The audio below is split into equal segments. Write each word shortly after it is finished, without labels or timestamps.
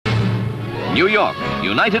New York,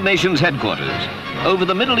 United Nations headquarters. Over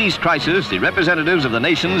the Middle East crisis, the representatives of the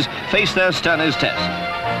nations face their sternest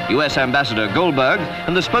test. U.S. Ambassador Goldberg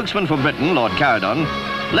and the spokesman for Britain, Lord Caradon,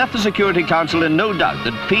 left the Security Council in no doubt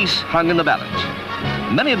that peace hung in the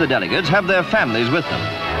balance. Many of the delegates have their families with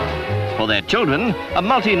them. For their children, a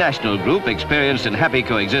multinational group experienced in happy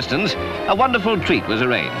coexistence, a wonderful treat was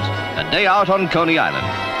arranged. A day out on Coney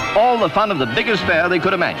Island. All the fun of the biggest fair they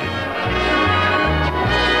could imagine.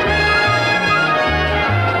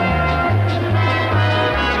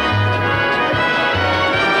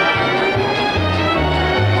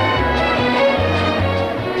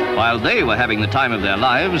 While they were having the time of their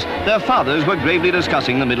lives, their fathers were gravely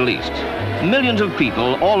discussing the Middle East. Millions of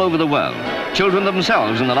people all over the world, children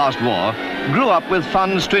themselves in the last war, grew up with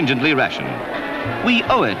funds stringently rationed. We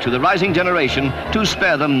owe it to the rising generation to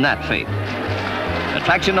spare them that fate.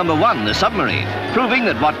 Attraction number one, the submarine, proving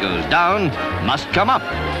that what goes down must come up.